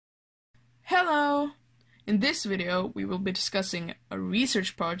Hello! In this video, we will be discussing a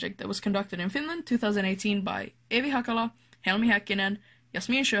research project that was conducted in Finland 2018 by Eevi Hakala, Helmi Häkkinen,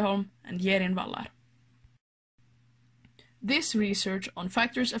 Jasmine Sjöholm, and Jerin Waller. This research on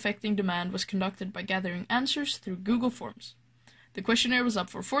factors affecting demand was conducted by gathering answers through Google Forms. The questionnaire was up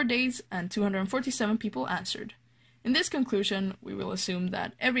for 4 days and 247 people answered. In this conclusion, we will assume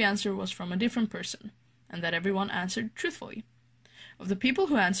that every answer was from a different person, and that everyone answered truthfully. Of the people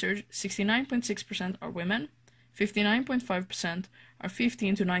who answered, 69.6% are women, 59.5% are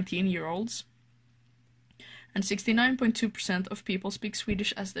 15 to 19-year-olds, and 69.2% of people speak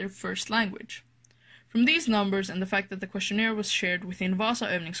Swedish as their first language. From these numbers and the fact that the questionnaire was shared within Vasa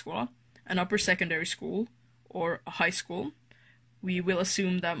Övningsskola, an upper secondary school, or a high school, we will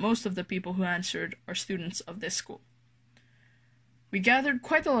assume that most of the people who answered are students of this school. We gathered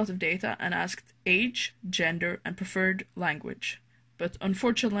quite a lot of data and asked age, gender, and preferred language, but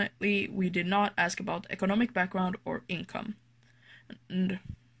unfortunately we did not ask about economic background or income. And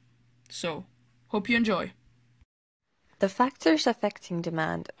so, hope you enjoy. The factors affecting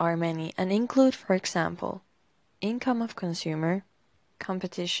demand are many and include, for example, income of consumer,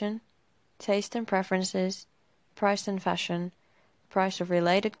 competition, taste and preferences, price and fashion, price of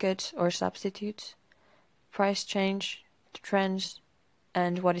related goods or substitutes, price change, trends,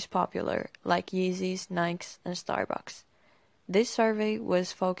 and what is popular, like Yeezys, Nikes, and Starbucks. This survey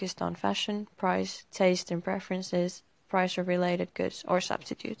was focused on fashion, price, taste and preferences, price of related goods or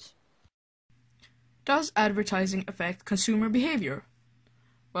substitutes. Does advertising affect consumer behavior?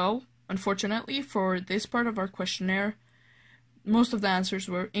 Well, unfortunately for this part of our questionnaire, most of the answers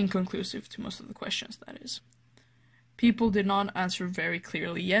were inconclusive to most of the questions, that is. People did not answer very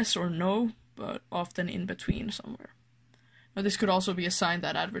clearly yes or no, but often in between somewhere. Now, this could also be a sign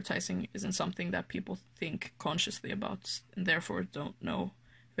that advertising isn't something that people think consciously about and therefore don't know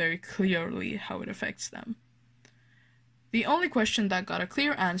very clearly how it affects them. The only question that got a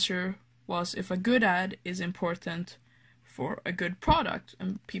clear answer was if a good ad is important for a good product,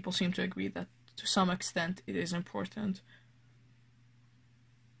 and people seem to agree that to some extent it is important.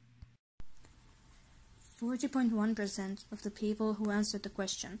 40.1% of the people who answered the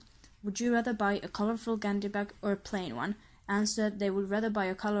question, would you rather buy a colorful candy bag or a plain one, answered they would rather buy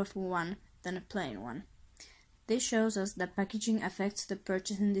a colorful one than a plain one. This shows us that packaging affects the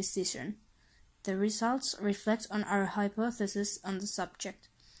purchasing decision. The results reflect on our hypothesis on the subject.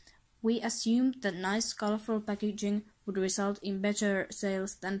 We assumed that nice colorful packaging would result in better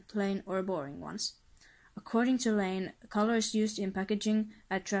sales than plain or boring ones. According to Lane, colors used in packaging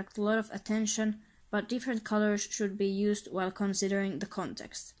attract a lot of attention, but different colors should be used while considering the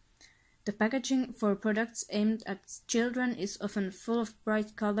context. The packaging for products aimed at children is often full of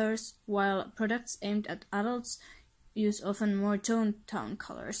bright colors, while products aimed at adults use often more toned-down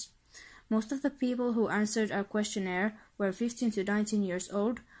colors. Most of the people who answered our questionnaire were 15 to 19 years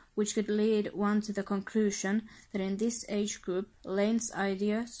old, which could lead one to the conclusion that in this age group, Lane's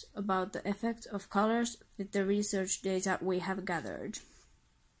ideas about the effect of colors fit the research data we have gathered.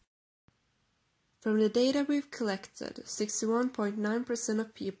 From the data we've collected, 61.9%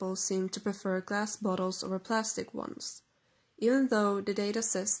 of people seem to prefer glass bottles over plastic ones. Even though the data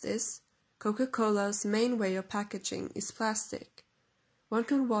says this, Coca-Cola's main way of packaging is plastic. One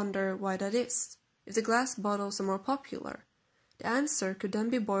can wonder why that is. If the glass bottles are more popular, the answer could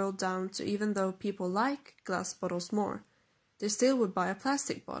then be boiled down to even though people like glass bottles more, they still would buy a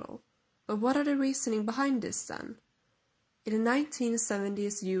plastic bottle. But what are the reasoning behind this then? In the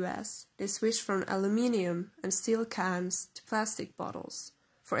 1970s US, they switched from aluminium and steel cans to plastic bottles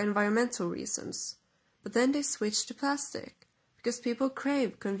for environmental reasons. But then they switched to plastic because people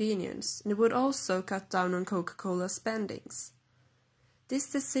crave convenience and it would also cut down on Coca-Cola spendings.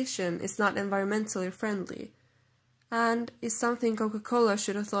 This decision is not environmentally friendly and is something Coca-Cola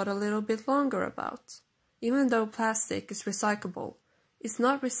should have thought a little bit longer about. Even though plastic is recyclable, it's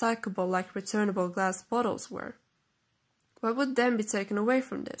not recyclable like returnable glass bottles were. What would then be taken away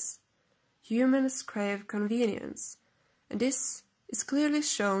from this? Humans crave convenience, and this is clearly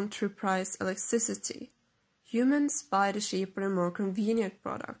shown through price elasticity. Humans buy the cheaper and more convenient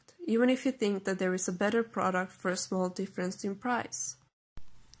product, even if you think that there is a better product for a small difference in price.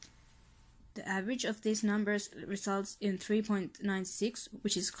 The average of these numbers results in 3.96,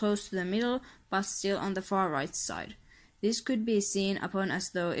 which is close to the middle, but still on the far right side. This could be seen upon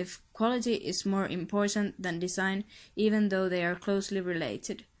as though if quality is more important than design, even though they are closely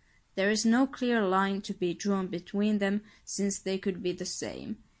related. There is no clear line to be drawn between them, since they could be the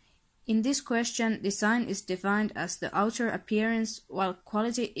same. In this question, design is defined as the outer appearance, while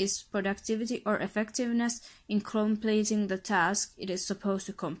quality is productivity or effectiveness in completing the task it is supposed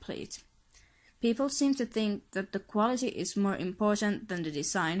to complete. People seem to think that the quality is more important than the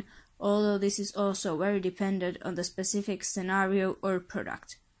design, although this is also very dependent on the specific scenario or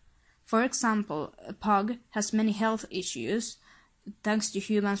product. For example, a pug has many health issues, thanks to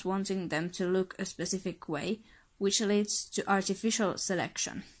humans wanting them to look a specific way, which leads to artificial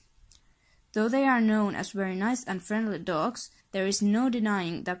selection. Though they are known as very nice and friendly dogs, there is no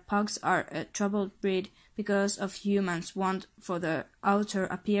denying that pugs are a troubled breed because of humans' want for their outer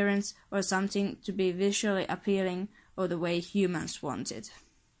appearance or something to be visually appealing or the way humans want it.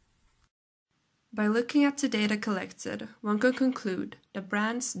 By looking at the data collected, one can conclude that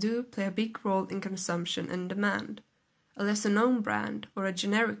brands do play a big role in consumption and demand. A lesser-known brand, or a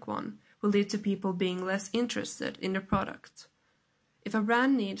generic one, will lead to people being less interested in the product. If a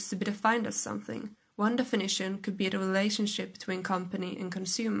brand needs to be defined as something, one definition could be the relationship between company and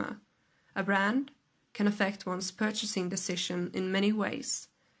consumer. A brand can affect one's purchasing decision in many ways,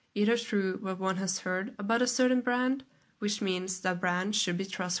 either through what one has heard about a certain brand, which means that brand should be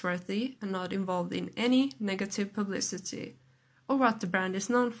trustworthy and not involved in any negative publicity, or what the brand is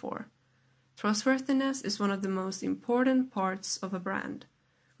known for. Trustworthiness is one of the most important parts of a brand.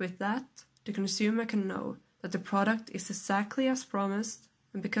 With that, the consumer can know that the product is exactly as promised,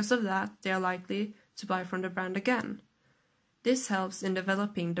 and because of that, they are likely to buy from the brand again. This helps in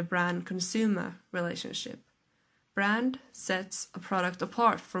developing the brand-consumer relationship. Brand sets a product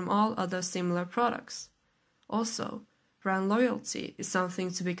apart from all other similar products. Also, brand loyalty is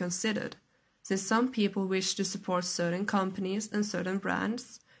something to be considered, since some people wish to support certain companies and certain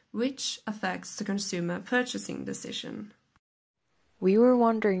brands, which affects the consumer purchasing decision. We were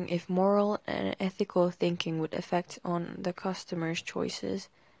wondering if moral and ethical thinking would affect on the customer's choices,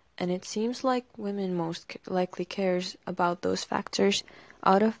 and it seems like women most likely cares about those factors.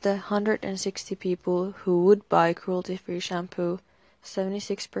 Out of the 160 people who would buy cruelty-free shampoo,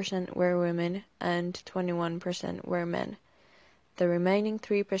 76% were women and 21% were men. The remaining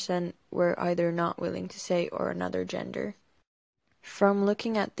 3% were either not willing to say or another gender. From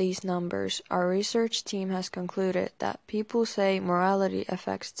looking at these numbers, our research team has concluded that people say morality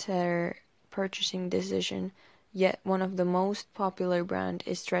affects their purchasing decision, yet one of the most popular brand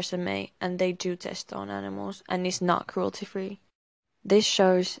is Tresemme, and they do test on animals and is not cruelty-free. This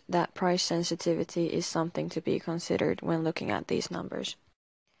shows that price sensitivity is something to be considered when looking at these numbers.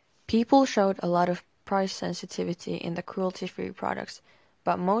 People showed a lot of price sensitivity in the cruelty-free products,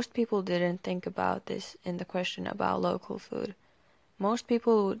 but most people didn't think about this in the question about local food. Most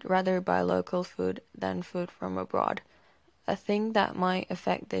people would rather buy local food than food from abroad. A thing that might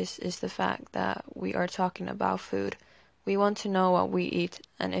affect this is the fact that we are talking about food. We want to know what we eat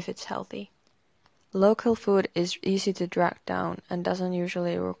and if it's healthy. Local food is easy to track down and doesn't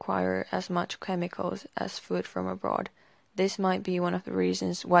usually require as much chemicals as food from abroad. This might be one of the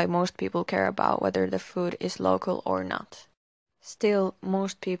reasons why most people care about whether the food is local or not. Still,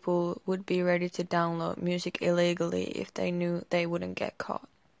 most people would be ready to download music illegally if they knew they wouldn't get caught.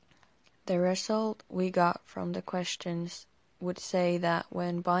 The result we got from the questions would say that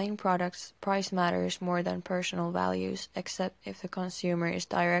when buying products, price matters more than personal values, except if the consumer is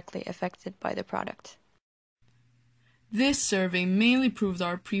directly affected by the product. This survey mainly proved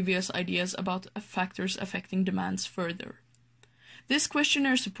our previous ideas about factors affecting demands further. This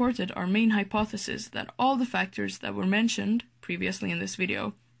questionnaire supported our main hypothesis that all the factors that were mentioned previously in this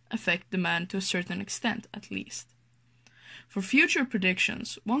video affect demand to a certain extent, at least. For future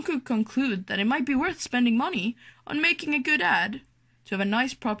predictions, one could conclude that it might be worth spending money on making a good ad, to have a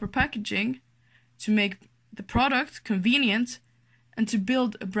nice proper packaging, to make the product convenient, and to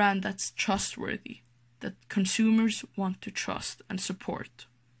build a brand that's trustworthy, that consumers want to trust and support.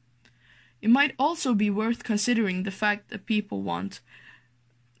 It might also be worth considering the fact that people want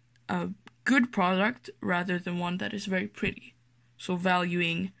a good product rather than one that is very pretty, so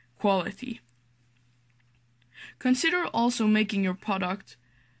valuing quality. Consider also making your product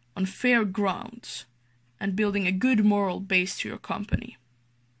on fair grounds and building a good moral base to your company.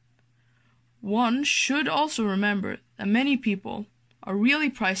 One should also remember that many people are really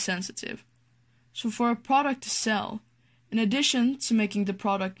price sensitive, so for a product to sell, in addition to making the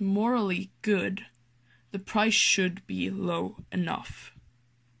product morally good, the price should be low enough.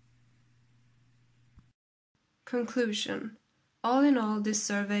 Conclusion. All in all, this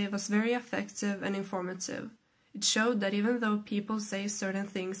survey was very effective and informative. It showed that even though people say certain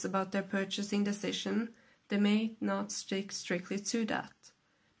things about their purchasing decision, they may not stick strictly to that.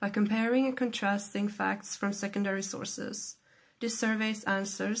 By comparing and contrasting facts from secondary sources, this survey's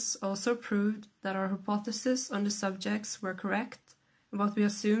answers also proved that our hypotheses on the subjects were correct, and what we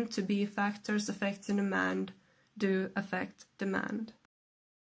assumed to be factors affecting demand do affect demand.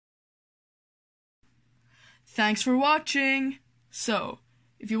 Thanks for watching! So,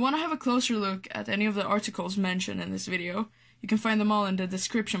 if you want to have a closer look at any of the articles mentioned in this video, you can find them all in the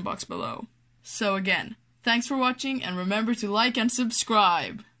description box below. So again, thanks for watching and remember to like and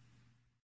subscribe!